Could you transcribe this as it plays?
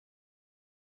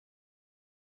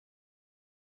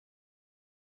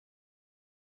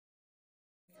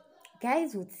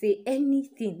Guys would say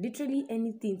anything, literally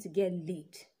anything, to get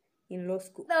laid in law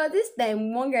school. Now this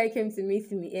time, one guy came to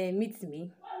meet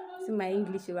me. See my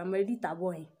English, I'm already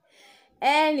taboy.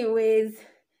 Anyways,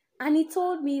 and he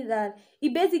told me that he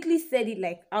basically said it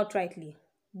like outrightly.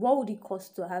 What would it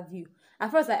cost to have you?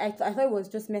 At first, I thought it was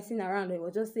just messing around. It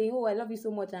was just saying, "Oh, I love you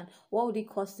so much," and what would it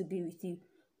cost to be with you?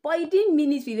 But he didn't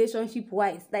mean it relationship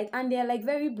wise. Like, and they're like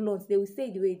very blunt. They will say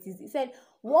it the way it is. He said,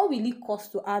 "What will it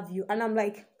cost to have you?" And I'm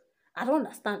like, I don't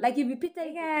understand. Like, he repeated,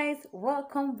 "Hey guys,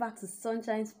 welcome back to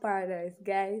Sunshine's Paradise,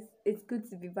 guys. It's good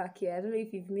to be back here. I don't know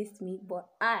if you've missed me, but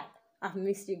I've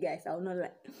missed you guys. I'll not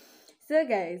lie." So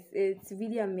guys, it's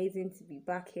really amazing to be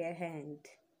back here, and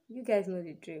you guys know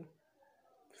the drill.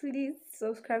 Please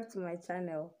subscribe to my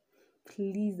channel.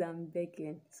 Please, I'm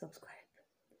begging, subscribe.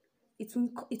 It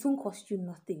won't cost you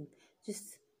nothing.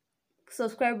 Just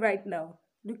subscribe right now.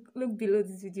 Look below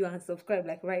this video and subscribe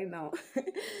like right now.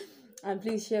 And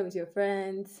please share with your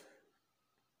friends.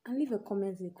 And leave a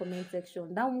comment in the comment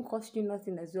section. That won't cost you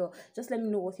nothing as well. Just let me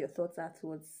know what your thoughts are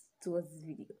towards this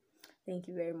video. Thank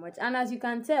you very much. And as you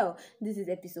can tell, this is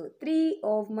episode 3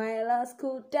 of my last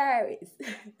School Diaries.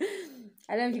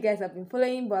 I don't know if you guys have been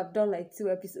following, but I've done like 2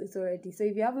 episodes already. So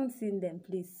if you haven't seen them,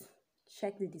 please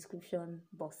check the description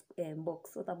box.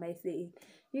 What am I saying?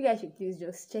 You guys should please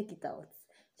just check it out.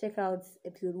 Check out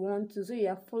episode 1, 2, so you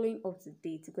are following up to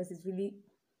date, because it's really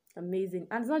amazing.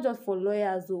 And it's not just for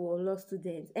lawyers or law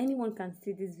students. Anyone can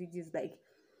see these videos. Like,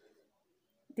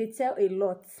 they tell a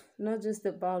lot, not just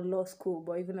about law school,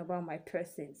 but even about my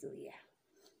person. So yeah.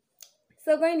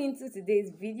 So going into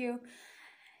today's video,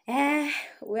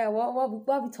 what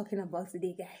are we talking about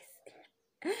today,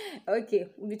 guys? Okay,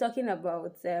 we'll be talking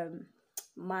about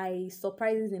my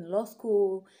surprises in law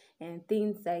school and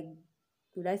things like,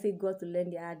 would I say, got to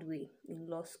learn the hard way in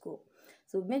law school.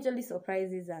 So majorly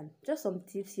surprises and just some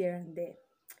tips here and there.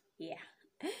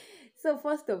 Yeah. So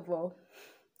first of all,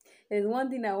 there's one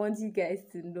thing I want you guys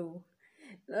to know.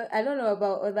 I don't know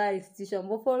about other institutions,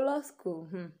 but for law school,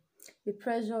 the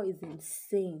pressure is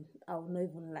insane. I will not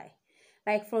even lie.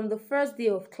 Like, from the first day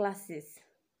of classes,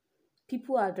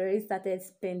 people had already started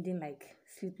spending like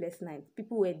sleepless nights.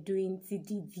 People were doing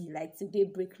TDV, like today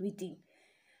break reading.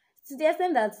 To the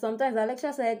extent that sometimes our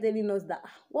lecturer started telling us that,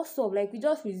 what's up? Like, we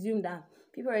just resumed and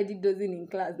people already dozing in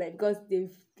class, like, because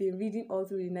they've been reading all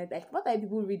through the night. Like, what are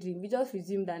people reading? We just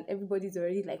resumed and everybody's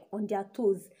already like on their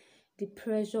toes. The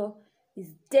pressure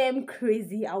is damn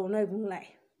crazy. I will not even lie.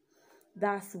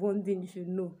 That's one thing you should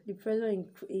know. The pressure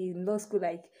in law school,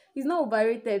 like, it's not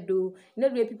overrated though. You know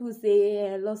the way people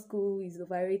say law school is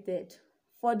overrated.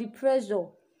 For the pressure,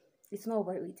 it's not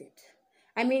overrated.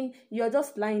 I mean, you're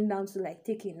just lying down to like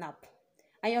take a nap,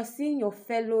 and you're seeing your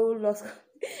fellow law school,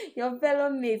 your fellow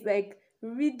mates like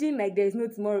reading like there's no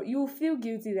tomorrow. You feel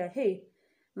guilty that, hey,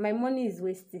 my money is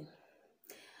wasting.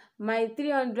 My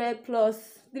 300k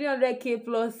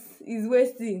plus is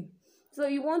wasting. So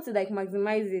you want to like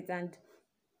maximize it, and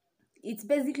it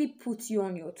basically puts you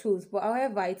on your toes. But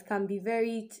however, it can be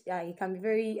very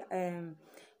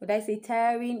would I say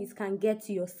tiring. It can get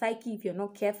to your psyche if you're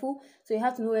not careful. So you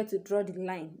have to know where to draw the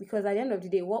line, because at the end of the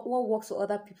day, what works for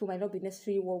other people might not be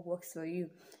necessarily what works for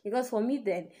you. Because for me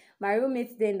then, my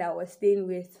roommates then that I was staying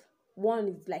with, one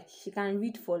is like, she can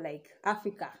read for like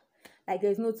Africa. Like,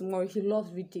 there's no tomorrow. She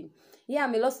loves reading. Yeah,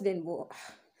 I'm a law student, but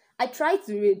I try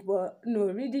to read, but no,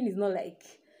 reading is not like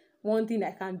one thing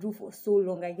I can do for so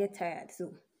long. I get tired.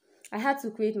 So I had to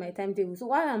create my timetable. So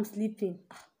while I'm sleeping,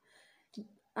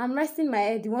 I'm resting my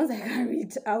head. The ones I can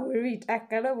read, I will read. I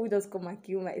cannot just come and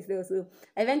kill myself. So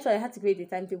eventually I had to create a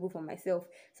timetable for myself.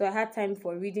 So I had time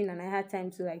for reading, and I had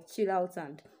time to like chill out,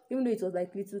 and even though it was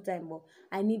like little time, but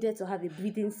I needed to have a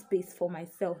breathing space for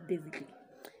myself basically.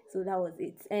 So that was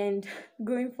it. And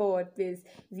going forward, please,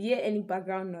 if you hear any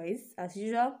background noise, as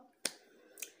usual,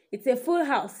 it's a full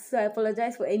house. So I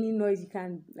apologize for any noise you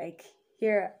can like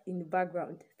hear in the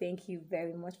background. Thank you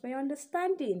very much for your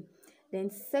understanding. Then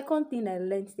second thing I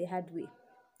learned the hard way.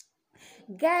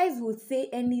 Guys would say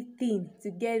anything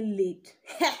to get laid.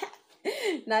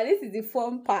 Now this is the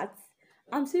fun part.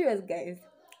 I'm serious, guys.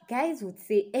 Guys would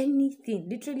say anything,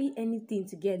 literally anything,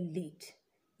 to get laid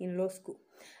in law school.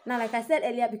 Now, like I said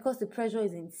earlier, because the pressure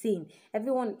is insane,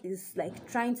 everyone is like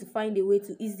trying to find a way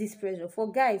to ease this pressure.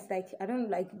 For guys, like, I don't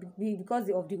like, because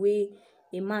of the way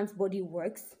a man's body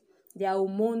works, their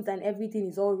hormones and everything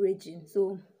is all raging.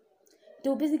 So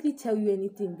they'll basically tell you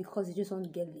anything because they just want to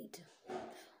get laid.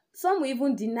 Some will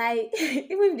even deny, even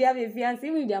if they have a fiancé,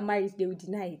 even if they are married, they will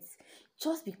deny it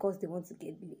just because they want to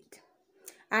get laid.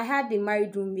 I had the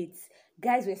married roommates.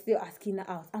 Guys were still asking her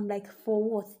out. I'm like, for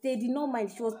what? They did not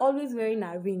mind. She was always wearing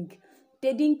a ring.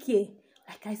 They didn't care.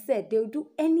 Like I said, they'll do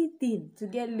anything to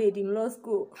get laid in law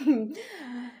school.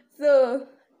 So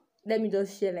let me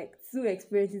just share like 2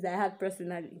 experiences I had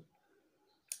personally.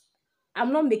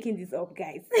 I'm not making this up,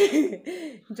 guys.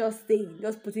 Just saying,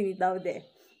 just putting it out there.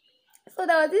 So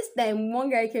there was this time one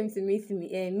guy came to meet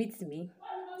me.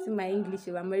 See my English,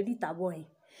 I'm already taboing.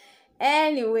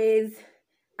 Anyways,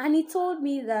 and he told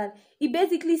me that he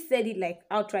basically said it like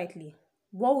outrightly.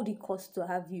 What would it cost to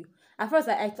have you? At first,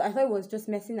 I thought it was just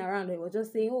messing around. He was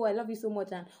just saying, "Oh, I love you so much,"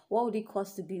 and what would it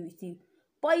cost to be with you?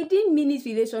 But he didn't mean it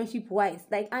relationship wise.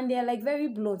 Like, and they're like very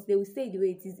blunt. They will say it the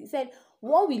way it is. He said,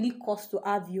 "What will it cost to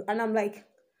have you?" And I'm like,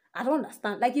 I don't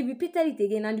understand. Like he repeated it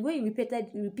again, and the way he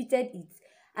repeated it,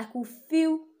 I could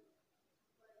feel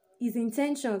his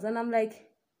intentions, and I'm like,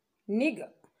 nigga,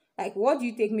 like what do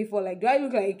you take me for? Like, do I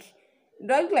look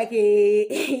like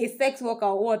a, a sex worker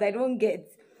or what? I don't get.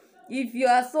 If you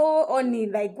are so on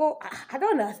it, like go, I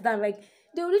don't understand. Like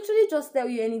they will literally just tell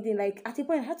you anything. Like at a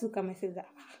point I had to look at myself like,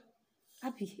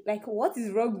 happy, like what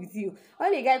is wrong with you?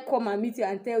 When a guy come and meet you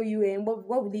and tell you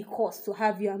what would it cost to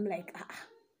have you, I'm like,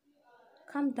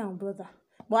 calm down, brother.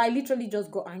 But I literally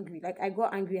just got angry. Like I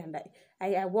got angry and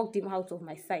I walked him out of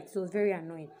my sight. So it was very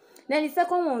annoying. Then the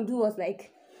second one do was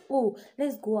like, oh,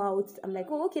 let's go out. I'm like,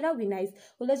 oh, okay, that would be nice.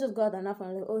 Oh, let's just go out and have fun.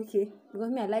 I'm like, okay. Because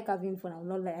me, I like having fun. I'm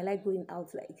not like, I like going out.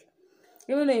 Like,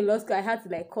 even though in law school, I had to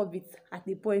like curb it at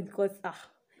the point because,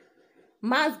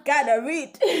 man's gotta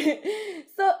read.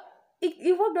 So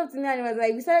he walked up to me and he was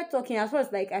like, we started talking. At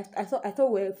first, like, I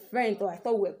thought we were friends or I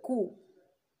thought we were cool.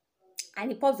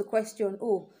 And he posed the question,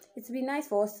 oh, it would be nice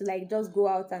for us to like just go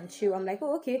out and chill. I'm like,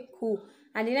 oh, okay, cool.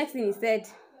 And the next thing he said,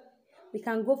 we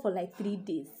can go for like 3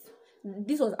 days.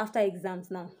 This was after exams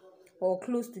now, or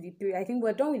close to the period. I think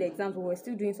we're done with the exams, but we're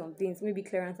still doing some things, maybe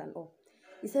clearance and all.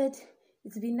 He said,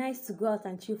 it would be nice to go out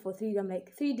and chill for 3 days. I'm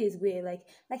like, 3 days where? Like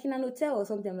in an hotel or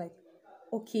something. I'm like,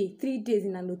 okay, 3 days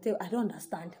in an hotel. I don't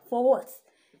understand. For what?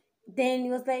 Then he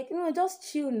was like,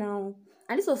 just chill now.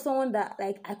 And this was someone that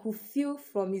like I could feel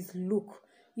from his look.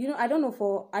 I don't know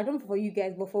for you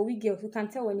guys, but for we girls, you can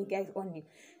tell when a guy's on him.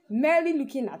 Merely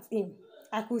looking at him,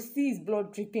 I could see his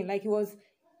blood dripping. Like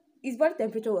his body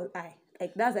temperature was high.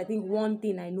 Like that's I think one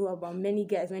thing I know about many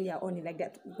guys when they are on it like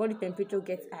that. Body temperature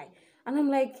gets high. And I'm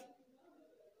like,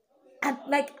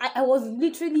 I was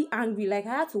literally angry. Like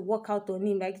I had to walk out on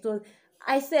him. Like it was,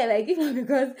 I said like even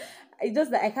because it's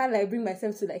just that I can't like bring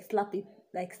myself to like slap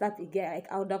a guy.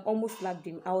 Like I would have almost slapped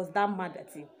him. I was that mad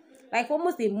at him. Like for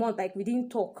almost a month, like we didn't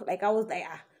talk. Like I was like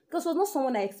because it was not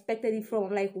someone I expected it from.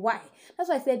 I'm like, why? That's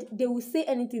why I said they will say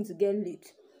anything to get laid,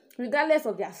 regardless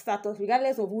of their status,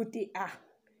 regardless of who they are,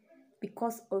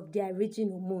 because of their raging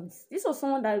hormones. This was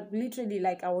someone that literally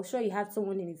like I was sure he had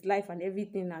someone in his life and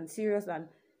everything and serious, and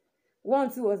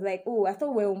once he was like, oh, I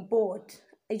thought we were on board.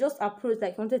 I just approached,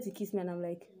 like, wanted to kiss me, and I'm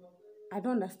like, I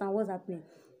don't understand what's happening.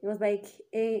 It was like,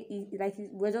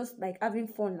 we're just like having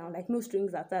fun now, like no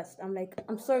strings attached. I'm like,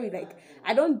 I'm sorry, like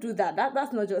I don't do that.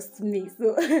 That's not just me.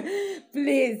 So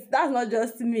please, that's not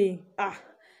just me.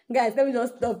 Guys, let me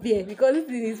just stop here because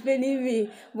this is paining me.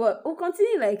 But we'll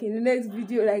continue like in the next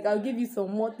video. Like I'll give you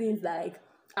some more things like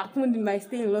happened in my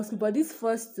stay in law school. But this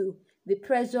first two, the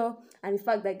pressure and the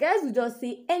fact that guys will just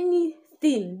say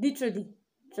anything, literally,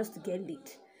 just to get laid.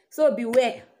 So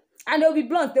beware. And they'll be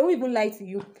blunt. They won't even lie to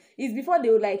you. It's before they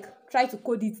will like try to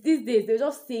code it. These days, they'll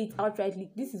just say it outrightly.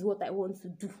 This is what I want to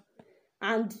do.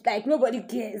 And like nobody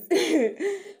cares.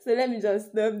 So let me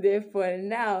just stop there for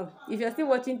now. If you're still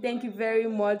watching, thank you very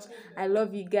much. I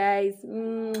love you guys. See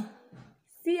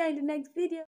you in the next video.